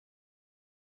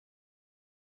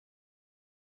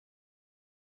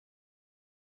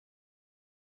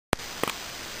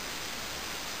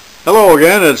Hello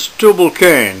again, it's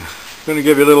Tubalcain. I'm going to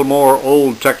give you a little more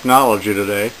old technology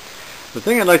today. The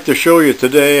thing I'd like to show you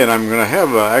today, and I'm going to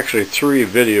have actually 3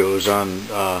 videos on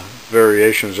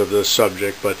variations of this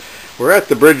subject, but we're at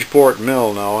the Bridgeport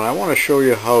Mill now, and I want to show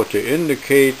you how to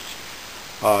indicate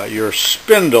your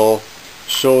spindle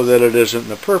so that it is in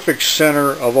the perfect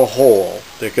center of a hole,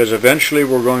 because eventually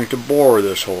we're going to bore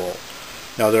this hole.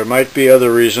 Now there might be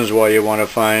other reasons why you want to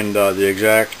find the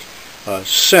exact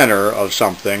center of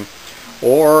something,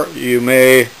 or you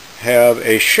may have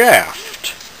a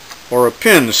shaft or a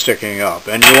pin sticking up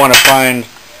and you want to find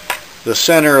the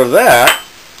center of that,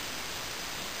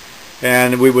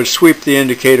 and we would sweep the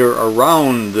indicator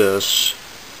around this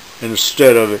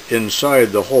instead of inside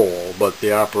the hole, but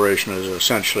the operation is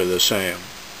essentially the same.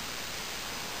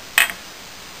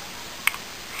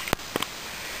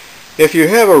 If you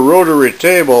have a rotary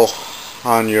table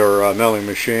on your milling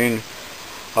machine,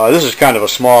 this is kind of a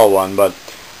small one, but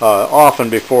often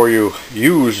before you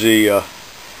use the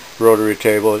rotary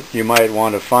table, you might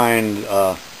want to find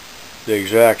the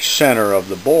exact center of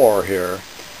the bore here,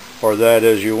 or that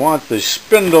is, you want the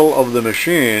spindle of the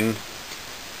machine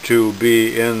to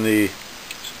be in the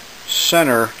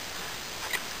center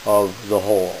of the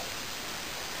hole.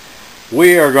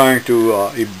 We are going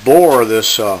to bore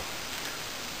this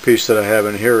piece that I have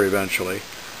in here eventually,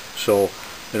 so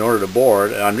in order to bore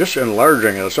it, I'm just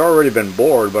enlarging it. It's already been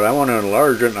bored, but I want to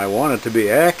enlarge it and I want it to be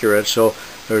accurate, so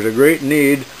there's a great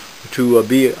need to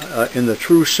be in the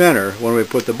true center when we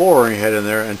put the boring head in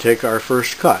there and take our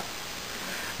first cut.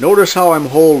 Notice how I'm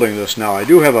holding this now. I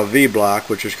do have a V-block,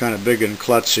 which is kind of big and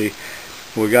klutzy.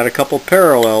 We got a couple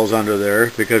parallels under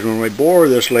there, because when we bore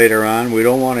this later on, we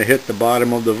don't want to hit the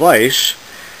bottom of the vise,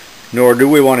 nor do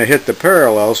we want to hit the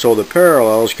parallels, so the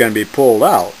parallels can be pulled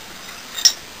out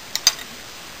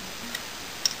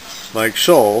like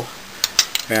so,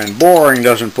 and boring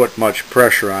doesn't put much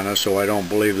pressure on it, so I don't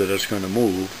believe that it's going to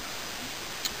move.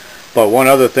 But one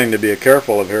other thing to be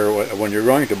careful of here, when you're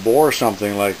going to bore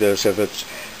something like this, if it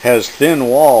has thin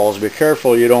walls, be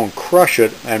careful you don't crush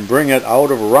it and bring it out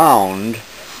of round.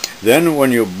 Then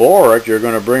when you bore it, you're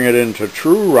going to bring it into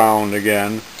true round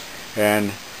again,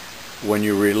 and when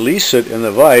you release it in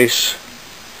the vise,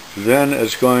 then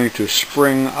it's going to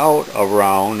spring out of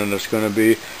round, and it's going to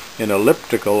be an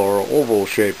elliptical or oval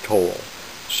shaped hole.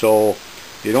 So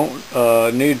you don't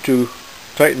need to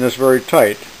tighten this very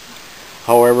tight.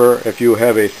 However, if you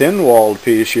have a thin walled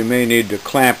piece, you may need to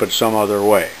clamp it some other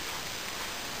way.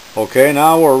 Okay,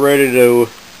 now we're ready to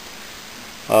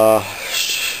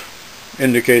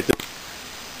indicate the...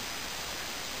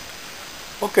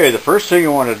 Okay, the first thing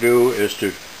you want to do is to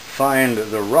find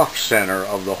the rough center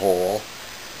of the hole,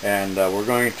 and we're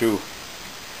going to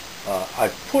I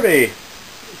put a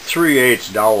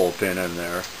 3/8 dowel pin in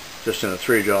there, just in a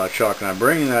 3-jaw chuck, and I'm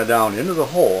bringing that down into the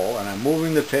hole, and I'm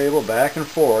moving the table back and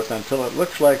forth until it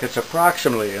looks like it's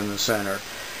approximately in the center.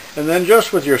 And then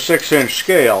just with your 6-inch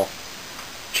scale,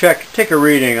 take a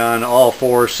reading on all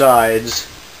 4 sides,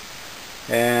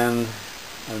 and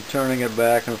I'm turning it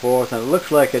back and forth, and it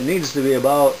looks like it needs to be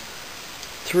about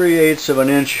 3/8 of an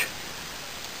inch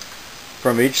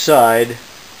from each side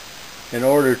in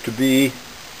order to be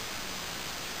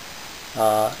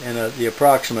in the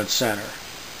approximate center.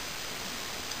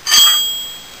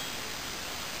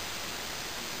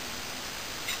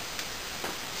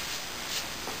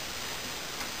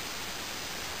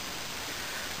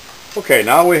 Okay,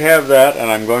 now we have that, and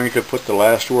I'm going to put the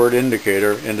last word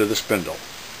indicator into the spindle.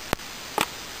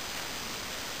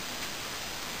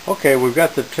 Okay, we've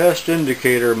got the test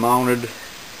indicator mounted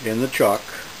in the chuck,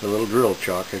 the little drill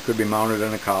chuck. It could be mounted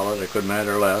in a collet, it could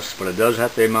matter less, but it does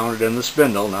have to be mounted in the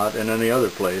spindle, not in any other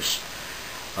place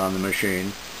on the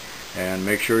machine. And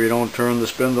make sure you don't turn the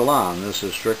spindle on. This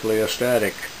is strictly a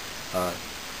static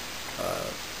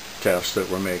test that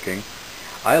we're making.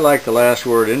 I like the last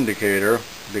word indicator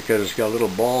because it's got a little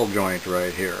ball joint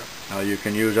right here. Now you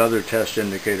can use other test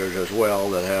indicators as well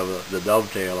that have the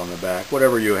dovetail on the back,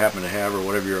 whatever you happen to have or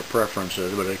whatever your preference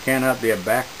is, but it cannot be a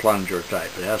back plunger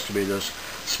type. It has to be this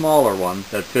smaller one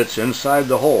that fits inside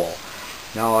the hole.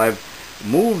 Now I've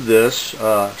moved this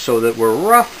so that we're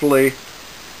roughly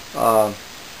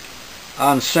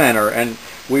on center, and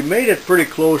we made it pretty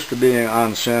close to being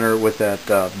on center with that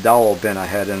dowel pin I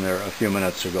had in there a few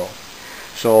minutes ago.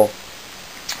 So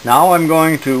now I'm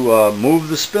going to move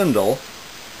the spindle,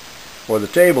 or the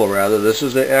table rather. This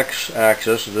is the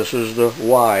x-axis, this is the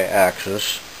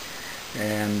y-axis,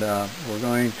 and we're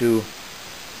going to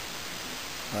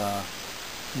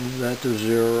move that to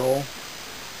 0.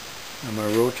 I'm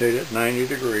going to rotate it 90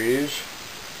 degrees,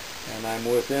 and I'm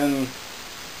within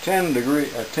 10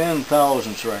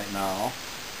 thousandths right now.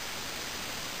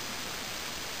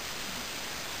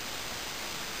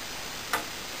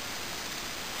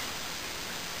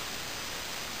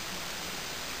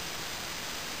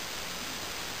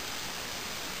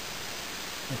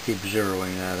 I keep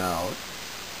zeroing that out.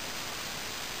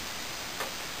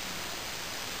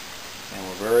 And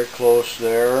we're very close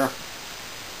there,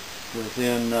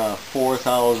 within 4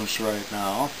 thousandths right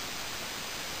now.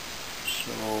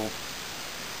 So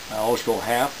I always go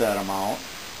half that amount,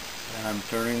 and I'm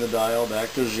turning the dial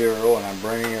back to 0, and I'm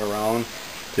bringing it around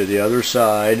to the other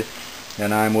side,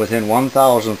 and I'm within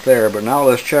 1,000th there. But now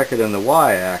let's check it in the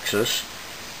y-axis,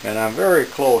 and I'm very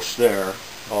close there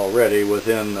already,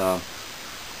 within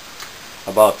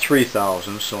about 3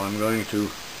 thousandths. So I'm going to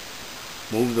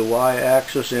move the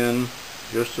y-axis in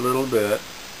just a little bit.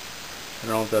 I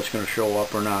don't know if that's going to show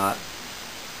up or not.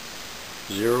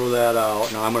 Zero that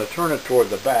out. Now I'm going to turn it toward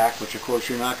the back, which of course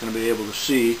you're not going to be able to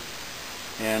see,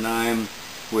 and I'm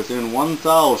within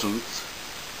 1,000th.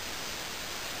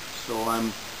 So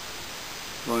I'm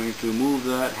going to move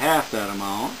that half that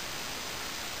amount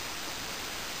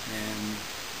and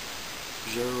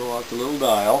zero out the little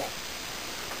dial,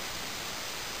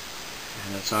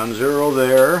 and it's on 0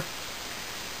 there.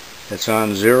 It's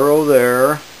on 0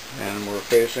 there, and we're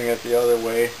facing it the other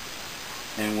way,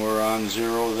 and we're on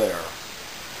 0 there.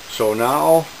 So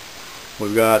now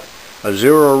we've got a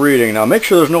 0 reading. Now make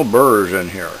sure there's no burrs in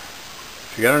here.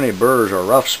 If you got any burrs or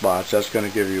rough spots, that's going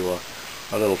to give you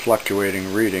a little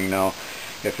fluctuating reading. Now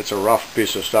if it's a rough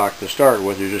piece of stock to start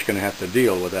with, you're just going to have to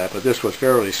deal with that. But this was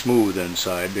fairly smooth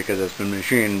inside because it's been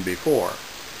machined before,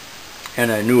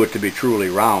 and I knew it to be truly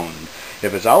round.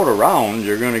 If it's out of round,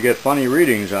 you're going to get funny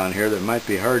readings on here that might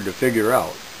be hard to figure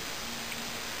out.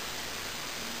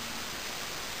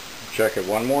 Check it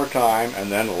one more time,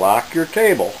 and then lock your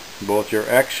table, both your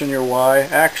X and your Y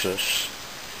axis.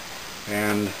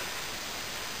 And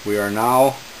we are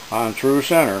now on true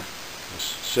center. The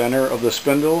center of the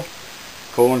spindle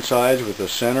coincides with the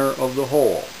center of the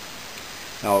hole.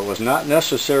 Now it was not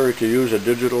necessary to use a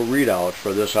digital readout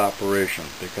for this operation,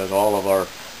 because all of our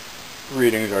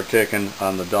readings are taken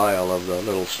on the dial of the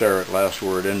little stare at last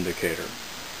word indicator.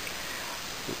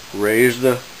 Raise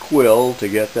the quill to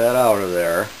get that out of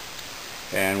there,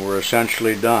 and we're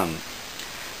essentially done.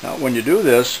 Now when you do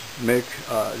this,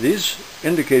 these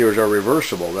indicators are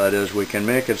reversible. That is, we can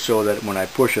make it so that when I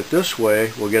push it this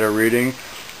way, we'll get a reading,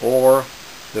 or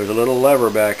there's a little lever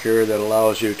back here that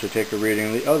allows you to take a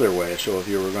reading the other way. So if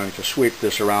you were going to sweep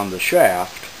this around the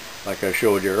shaft, like I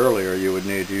showed you earlier, you would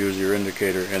need to use your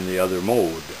indicator in the other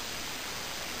mode.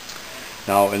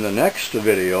 Now in the next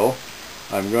video,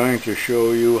 I'm going to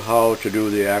show you how to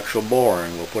do the actual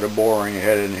boring. We'll put a boring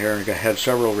head in here, and I had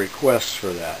several requests for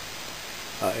that.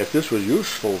 If this was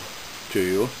useful to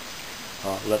you,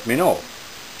 let me know,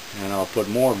 and I'll put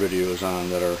more videos on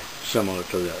that are similar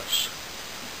to this.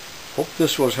 Hope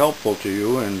this was helpful to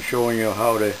you in showing you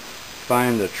how to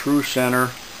find the true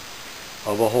center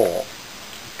of a hole.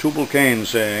 Tubalcain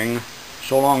saying,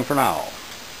 so long for now.